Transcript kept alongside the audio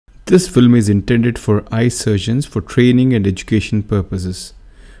This film is intended for eye surgeons for training and education purposes.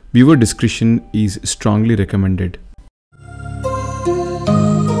 Viewer discretion is strongly recommended.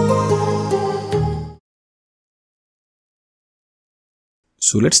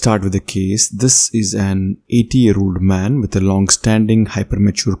 So let's start with the case. This is an 80-year-old man with a long-standing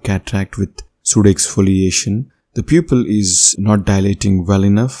hypermature cataract with pseudoexfoliation. The pupil is not dilating well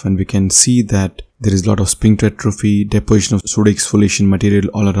enough, and we can see that there is a lot of sphincter atrophy, deposition of pseudoexfoliation material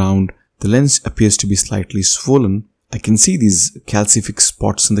all around. The lens appears to be slightly swollen. I can see these calcific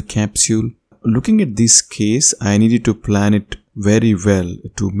spots in the capsule. Looking at this case, I needed to plan it very well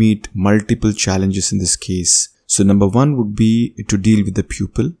to meet multiple challenges in this case. So number one would be to deal with the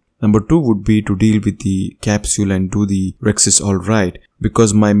pupil. Number two would be to deal with the capsule and do the rexus all right,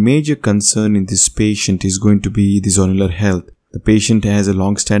 because my major concern in this patient is going to be the zonular health. The patient has a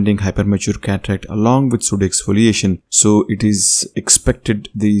long-standing hypermature cataract along with pseudoexfoliation, so it is expected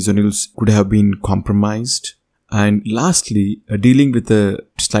the zonules could have been compromised. And lastly, dealing with a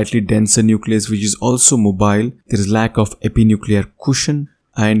slightly denser nucleus which is also mobile, there is lack of epinuclear cushion.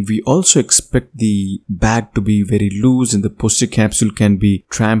 And we also expect the bag to be very loose and the posterior capsule can be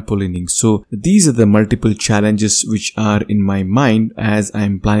trampolining. So these are the multiple challenges which are in my mind as I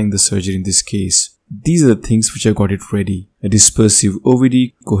am planning the surgery in this case. These are the things which I got it ready. A dispersive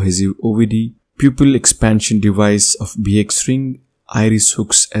OVD, cohesive OVD, pupil expansion device of BX ring, iris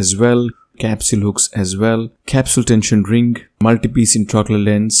hooks as well, capsule hooks as well, capsule tension ring, multi-piece intraocular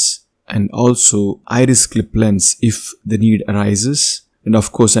lens, and also iris clip lens if the need arises. And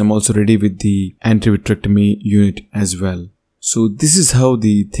of course, I'm also ready with the anti-vitrectomy unit as well. So this is how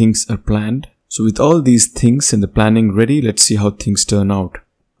the things are planned. So with all these things and the planning ready, let's see how things turn out.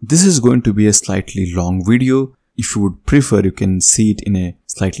 This is going to be a slightly long video. If you would prefer, you can see it in a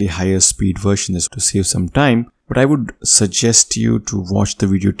slightly higher speed version just to save some time. But I would suggest you to watch the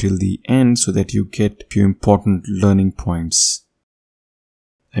video till the end so that you get a few important learning points.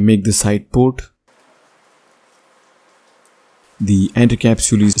 I make the side port. The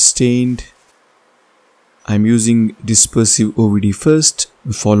anticapsule is stained. I'm using dispersive OVD first,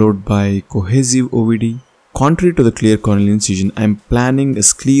 followed by cohesive OVD. Contrary to the clear corneal incision, I'm planning a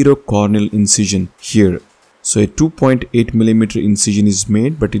sclerocorneal incision here. So a 2.8mm incision is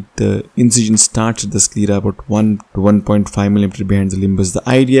made, but the incision starts at the sclera about 1 to 1.5mm behind the limbus. The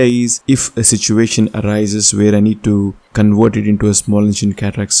idea is if a situation arises where I need to convert it into a small incision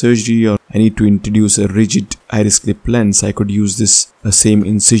cataract surgery, or I need to introduce a rigid iris clip lens, I could use this same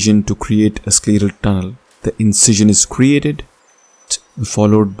incision to create a scleral tunnel. The incision is created,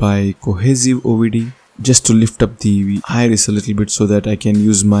 followed by cohesive OVD, just to lift up the iris a little bit so that I can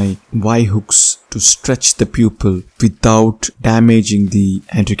use my Y hooks to stretch the pupil without damaging the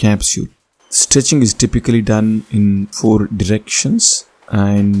anticapsule. Stretching is typically done in 4 directions,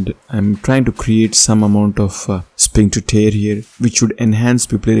 and I'm trying to create some amount of sphincter tear here, which would enhance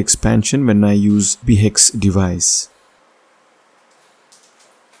pupillary expansion when I use BHEX device.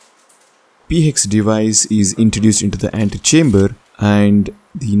 BHEX device is introduced into the antechamber, and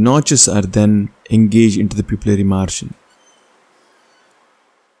the notches are then engaged into the pupillary margin.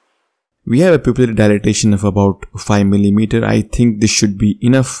 We have a pupillary dilatation of about 5mm. I think this should be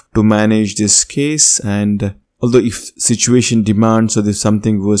enough to manage this case, and although if situation demands or if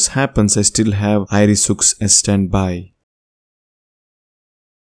something worse happens, I still have iris hooks as standby.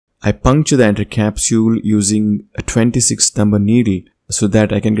 I puncture the anticapsule using a 26 number needle so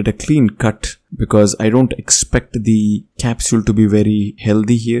that I can get a clean cut, because I don't expect the capsule to be very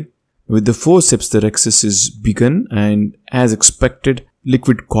healthy here. With the forceps, the rexus is begun, and as expected,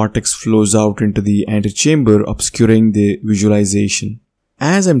 liquid cortex flows out into the antechamber, obscuring the visualization.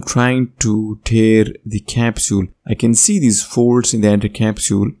 As I'm trying to tear the capsule, I can see these folds in the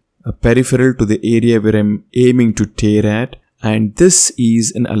anticapsule, peripheral to the area where I'm aiming to tear at, and this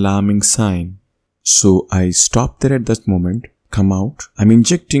is an alarming sign. So I stop there at that moment, come out. I'm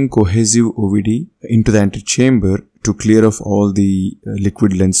injecting cohesive OVD into the antechamber to clear off all the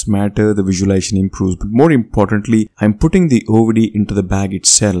liquid lens matter. The visualization improves, but more importantly, I'm putting the OVD into the bag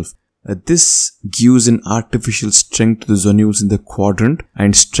itself. This gives an artificial strength to the zonules in the quadrant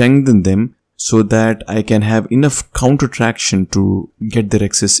and strengthen them so that I can have enough counter traction to get the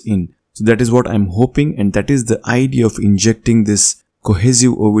rexus in. So that is what I'm hoping, and that is the idea of injecting this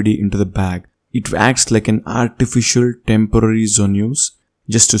cohesive OVD into the bag. It acts like an artificial temporary zonules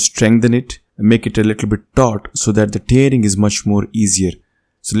just to strengthen it and make it a little bit taut so that the tearing is much more easier.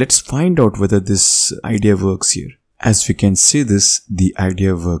 So let's find out whether this idea works here. As we can see this, the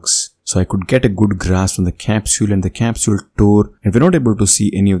idea works. So I could get a good grasp on the capsule, and the capsule tore, and we're not able to see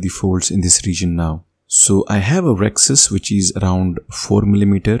any of the folds in this region now. So I have a rexus which is around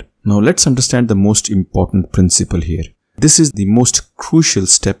 4mm. Now let's understand the most important principle here. This is the most crucial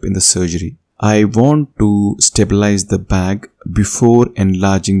step in the surgery. I want to stabilize the bag before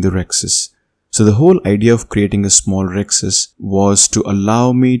enlarging the rhexis. So the whole idea of creating a small rhexis was to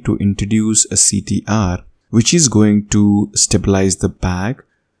allow me to introduce a CTR which is going to stabilize the bag,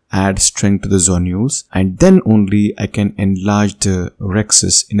 add strength to the zonules, and then only I can enlarge the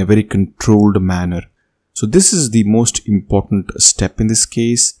rhexis in a very controlled manner. So this is the most important step in this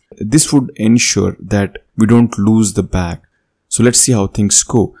case. This would ensure that we don't lose the bag. So let's see how things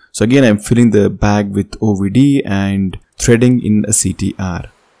go. So again, I'm filling the bag with OVD and threading in a CTR.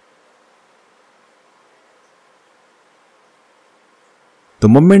 The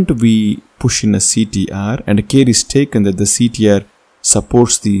moment we push in a CTR and a care is taken that the CTR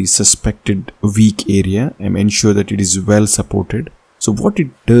supports the suspected weak area and ensure that it is well supported. So what it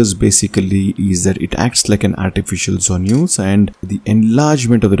does basically is that it acts like an artificial zonules and the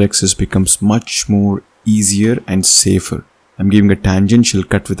enlargement of the rhexis becomes much more easier and safer. I'm giving a tangential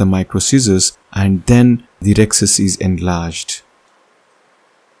cut with a micro scissors and then the rhexis is enlarged.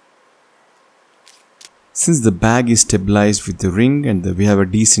 Since the bag is stabilized with the ring and we have a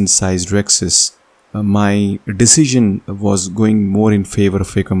decent sized rhexis, my decision was going more in favor of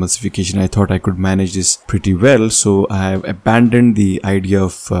phacoemulsification. I thought I could manage this pretty well, so I have abandoned the idea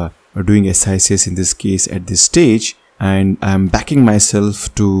of doing SICS in this case at this stage, and I'm backing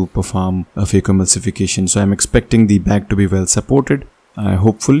myself to perform a phacoemulsification. So I'm expecting the bag to be well supported,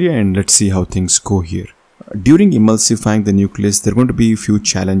 hopefully, and let's see how things go here. During emulsifying the nucleus, there are going to be a few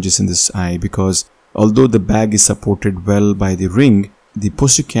challenges in this eye because although the bag is supported well by the ring, the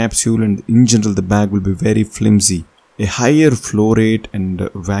posterior capsule and in general the bag will be very flimsy. A higher flow rate and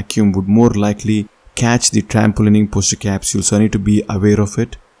vacuum would more likely catch the trampolining posterior capsule, so I need to be aware of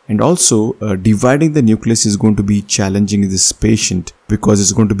it. And also dividing the nucleus is going to be challenging in this patient because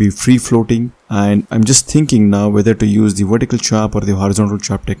it's going to be free floating, and I'm just thinking now whether to use the vertical chop or the horizontal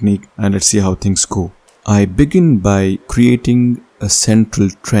chop technique, and let's see how things go. I begin by creating a central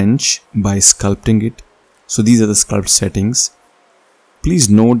trench by sculpting it. So these are the sculpt settings.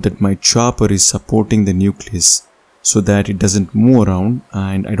 Please note that my chopper is supporting the nucleus so that it doesn't move around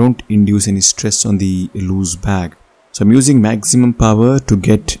and I don't induce any stress on the loose bag. So I'm using maximum power to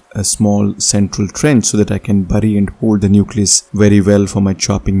get a small central trench so that I can bury and hold the nucleus very well for my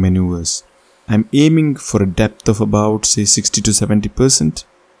chopping maneuvers. I'm aiming for a depth of about say 60 to 70%,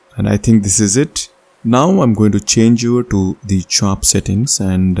 and I think this is it. Now I'm going to change over to the chop settings,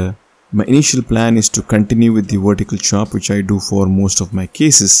 and my initial plan is to continue with the vertical chop, which I do for most of my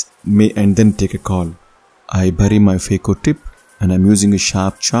cases, and then take a call. I bury my phaco tip and I'm using a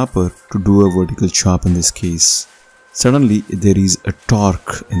sharp chopper to do a vertical chop in this case. Suddenly there is a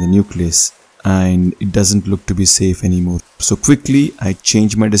torque in the nucleus and it doesn't look to be safe anymore. So quickly I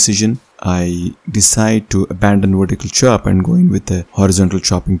change my decision. I decide to abandon vertical chop and go in with the horizontal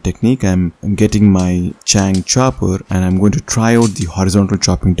chopping technique. I'm getting my Chang chopper and I'm going to try out the horizontal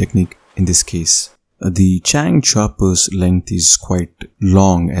chopping technique in this case. The Chang chopper's length is quite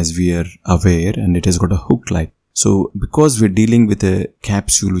long, as we are aware, and it has got a hook like. So because we're dealing with a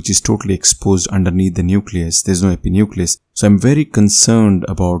capsule which is totally exposed underneath the nucleus, there's no epinucleus. So I'm very concerned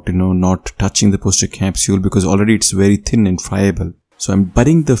about, not touching the posterior capsule because already it's very thin and friable. So I'm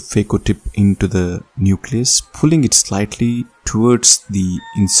burying the phaco tip into the nucleus, pulling it slightly towards the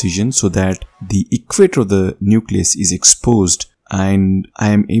incision so that the equator of the nucleus is exposed, and I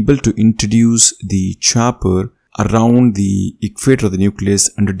am able to introduce the chopper around the equator of the nucleus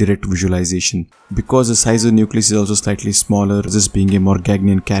under direct visualization. Because the size of the nucleus is also slightly smaller, this being a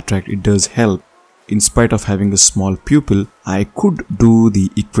Morgagnian cataract, it does help. In spite of having a small pupil, I could do the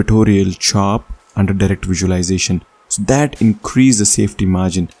equatorial chop under direct visualization. So that increased the safety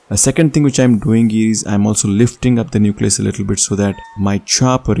margin. A second thing which I'm doing is I'm also lifting up the nucleus a little bit so that my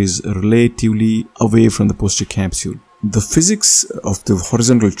chopper is relatively away from the posterior capsule. The physics of the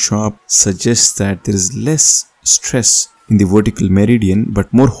horizontal chop suggests that there is less stress in the vertical meridian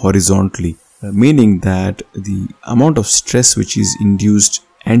but more horizontally, meaning that the amount of stress which is induced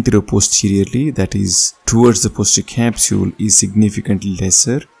anterior-posteriorly, that is towards the posterior capsule, is significantly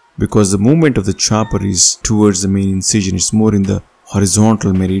lesser because the movement of the chopper is towards the main incision. It's more in the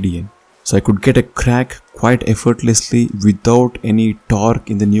horizontal meridian. So I could get a crack quite effortlessly without any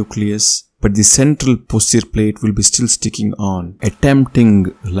torque in the nucleus, but the central posterior plate will be still sticking on.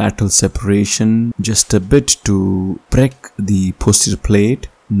 Attempting lateral separation just a bit to break the posterior plate,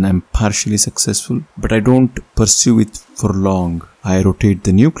 and I'm partially successful, but I don't pursue it for long. I rotate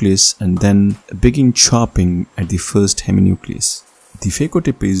the nucleus and then begin chopping at the first heminucleus. The phaco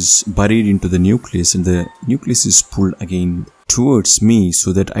tip is buried into the nucleus and the nucleus is pulled again towards me,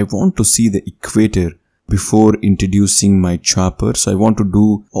 so that I want to see the equator before introducing my chopper. So I want to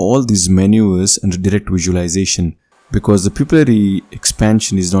do all these maneuvers under direct visualization, because the pupillary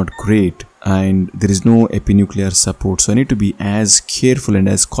expansion is not great and there is no epinuclear support. So I need to be as careful and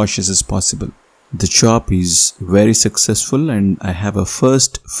as cautious as possible. The chop is very successful and I have a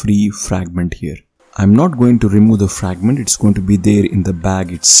first free fragment here. I'm not going to remove the fragment, it's going to be there in the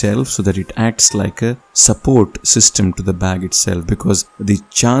bag itself, so that it acts like a support system to the bag itself, because the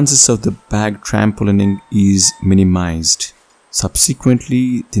chances of the bag trampolining is minimized.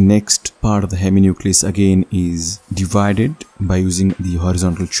 Subsequently, the next part of the heminucleus again is divided by using the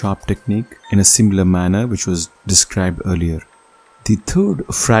horizontal chop technique in a similar manner which was described earlier. The third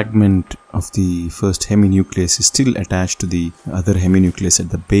fragment of the first heminucleus is still attached to the other heminucleus at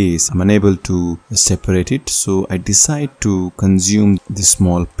the base. I'm unable to separate it, so I decide to consume this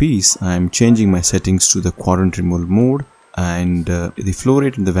small piece. I'm changing my settings to the quadrant removal mode, and the flow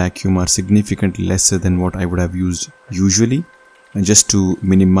rate and the vacuum are significantly lesser than what I would have used usually, and just to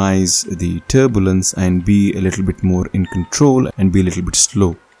minimize the turbulence and be a little bit more in control and be a little bit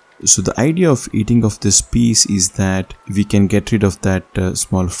slow. So the idea of eating of this piece is that we can get rid of that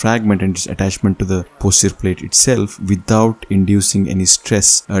small fragment and its attachment to the posterior plate itself without inducing any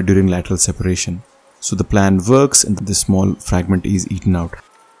stress during lateral separation. So the plan works and the small fragment is eaten out.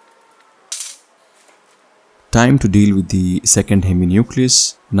 Time to deal with the second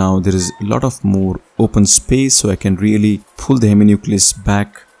heminucleus. Now there is a lot of more open space, so I can really pull the heminucleus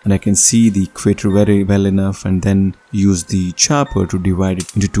back and I can see the equator very well enough, and then use the chopper to divide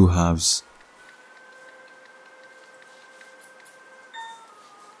it into two halves.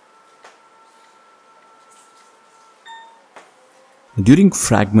 During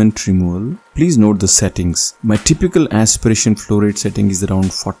fragment removal, please note the settings. My typical aspiration flow rate setting is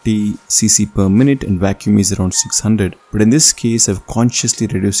around 40 cc per minute and vacuum is around 600. But in this case, I've consciously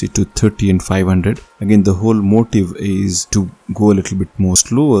reduced it to 30 and 500. Again, the whole motive is to go a little bit more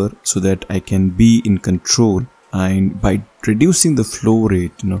slower so that I can be in control. And by reducing the flow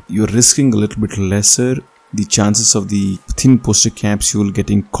rate, you're risking a little bit lesser. The chances of the thin posterior capsule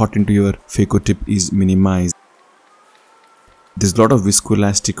getting caught into your phaco tip is minimized. There's a lot of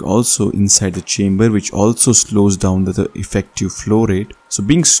viscoelastic also inside the chamber, which also slows down the effective flow rate. So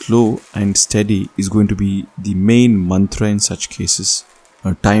being slow and steady is going to be the main mantra in such cases.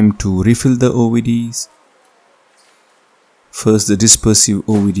 Time to refill the OVDs. First the dispersive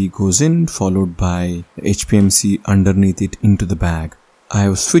OVD goes in, followed by HPMC underneath it into the bag. I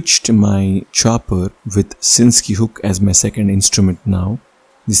have switched my chopper with Sinskey hook as my second instrument now.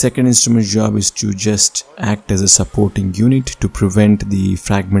 The second instrument's job is to just act as a supporting unit to prevent the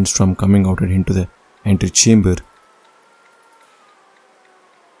fragments from coming out and into the antechamber.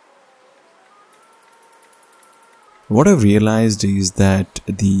 What I've realized is that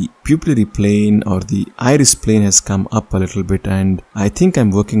the pupillary plane or the iris plane has come up a little bit, and I think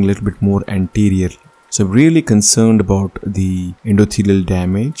I'm working a little bit more anterior. So I'm really concerned about the endothelial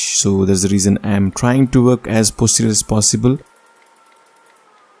damage. So that's the reason I'm trying to work as posterior as possible.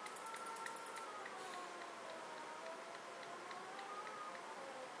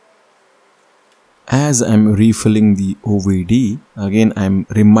 As I'm refilling the OVD, again I'm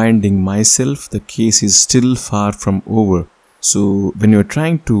reminding myself the case is still far from over. So when you're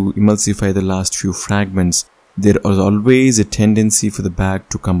trying to emulsify the last few fragments, there is always a tendency for the bag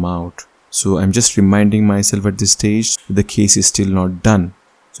to come out. So I'm just reminding myself at this stage the case is still not done.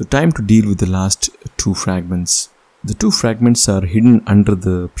 So time to deal with the last two fragments. The two fragments are hidden under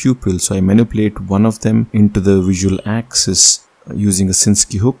the pupil, so I manipulate one of them into the visual axis using a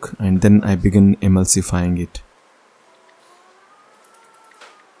Sinskey hook, and then I begin emulsifying it.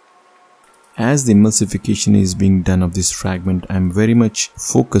 As the emulsification is being done of this fragment, I am very much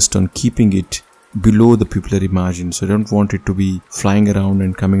focused on keeping it below the pupillary margin, so I don't want it to be flying around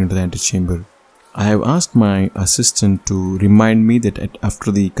and coming into the antechamber. I have asked my assistant to remind me that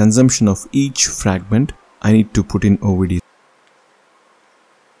after the consumption of each fragment, I need to put in OVD.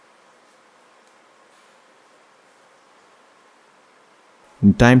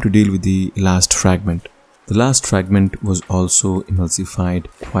 In time to deal with the last fragment. The last fragment was also emulsified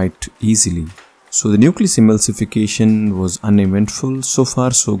quite easily. So the nucleus emulsification was uneventful, so far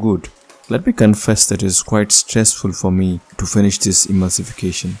so good. Let me confess that it is quite stressful for me to finish this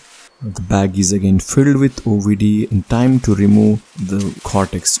emulsification. The bag is again filled with OVD, and time to remove the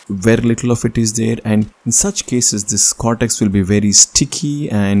cortex. Very little of it is there, and in such cases this cortex will be very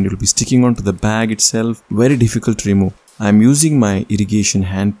sticky and it will be sticking onto the bag itself. Very difficult to remove. I am using my irrigation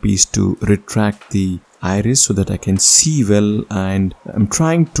handpiece to retract the iris so that I can see well, and I'm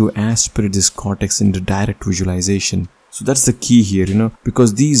trying to aspirate this cortex into direct visualization. So that's the key here,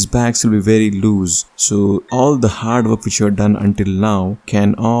 because these bags will be very loose. So all the hard work which you have done until now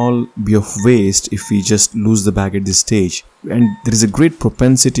can all be of waste if we just lose the bag at this stage. And there is a great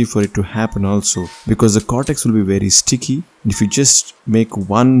propensity for it to happen also, because the cortex will be very sticky. And if you just make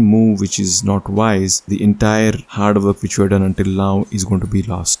one move which is not wise, the entire hard work which you have done until now is going to be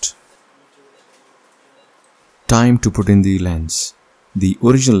lost. Time to put in the lens. The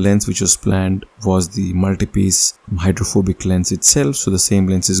original lens which was planned was the multi-piece hydrophobic lens itself, so the same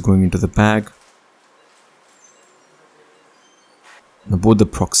lens is going into the bag. Now both the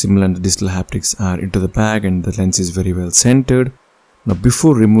proximal and the distal haptics are into the bag and the lens is very well centered. Now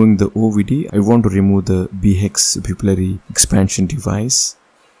before removing the OVD, I want to remove the BHEX pupillary expansion device,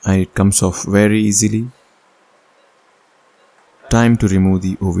 and it comes off very easily. Time to remove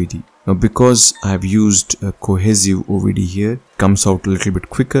the OVD. Now because I have used a cohesive OVD here, it comes out a little bit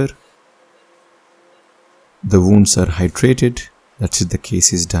quicker. The wounds are hydrated. That's it, the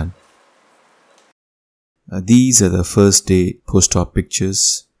case is done. These are the first day post-op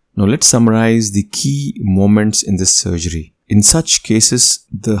pictures. Now let's summarize the key moments in this surgery. In such cases,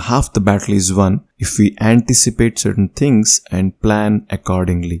 half the battle is won if we anticipate certain things and plan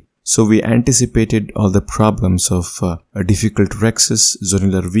accordingly. So we anticipated all the problems of a difficult rhexis,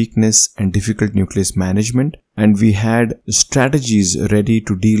 zonular weakness and difficult nucleus management, and we had strategies ready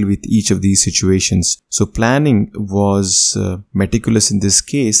to deal with each of these situations. So planning was meticulous in this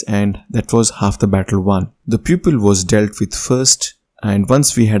case, and that was half the battle won. The pupil was dealt with first, and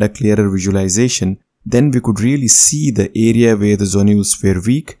once we had a clearer visualization, then we could really see the area where the zonules were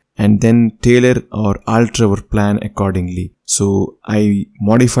weak and then tailor or alter our plan accordingly. So I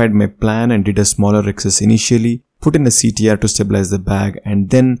modified my plan and did a smaller rhexis initially, put in a CTR to stabilize the bag, and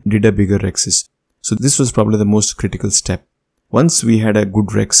then did a bigger rhexis. So this was probably the most critical step. Once we had a good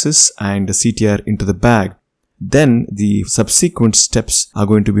rhexis and a CTR into the bag, then the subsequent steps are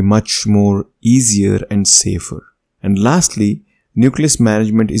going to be much more easier and safer. And lastly, nucleus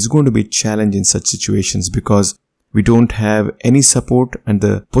management is going to be a challenge in such situations because we don't have any support and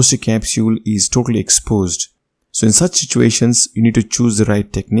the posterior capsule is totally exposed. So in such situations, you need to choose the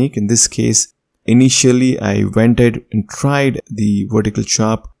right technique. In this case, initially I went ahead and tried the vertical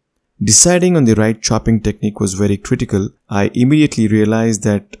chop. Deciding on the right chopping technique was very critical. I immediately realized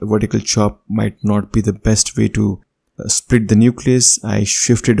that vertical chop might not be the best way to split the nucleus. I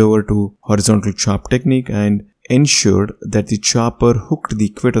shifted over to horizontal chop technique and ensured that the chopper hooked the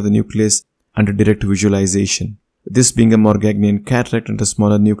quid of the nucleus under direct visualization. This being a Morgagnian cataract and a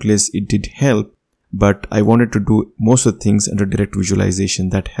smaller nucleus, it did help, but I wanted to do most of the things under direct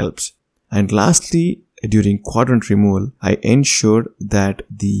visualization. That helps. And lastly, during quadrant removal, I ensured that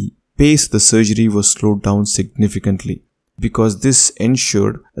the pace of the surgery was slowed down significantly, because this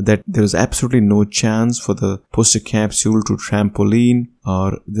ensured that there was absolutely no chance for the posterior capsule to trampoline,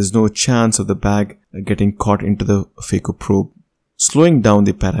 or there's no chance of the bag getting caught into the phaco probe. Slowing down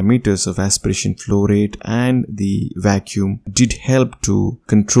the parameters of aspiration flow rate and the vacuum did help to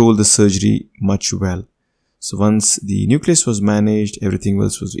control the surgery much well. So once the nucleus was managed, everything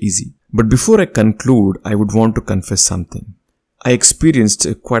else was easy. But before I conclude, I would want to confess something. I experienced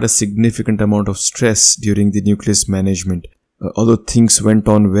quite a significant amount of stress during the nucleus management. Although things went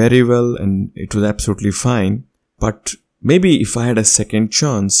on very well and it was absolutely fine, but maybe if I had a second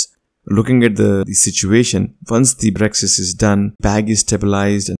chance, looking at the situation, once the rhexis is done, bag is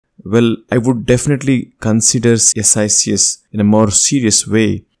stabilized, well, I would definitely consider SICS in a more serious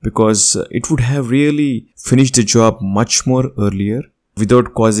way, because it would have really finished the job much more earlier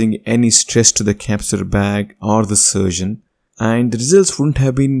without causing any stress to the capsular bag or the surgeon, and the results wouldn't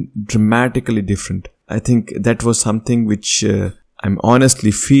have been dramatically different. I think that was something which I'm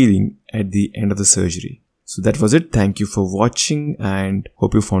honestly feeling at the end of the surgery. So that was it. Thank you for watching and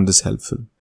hope you found this helpful.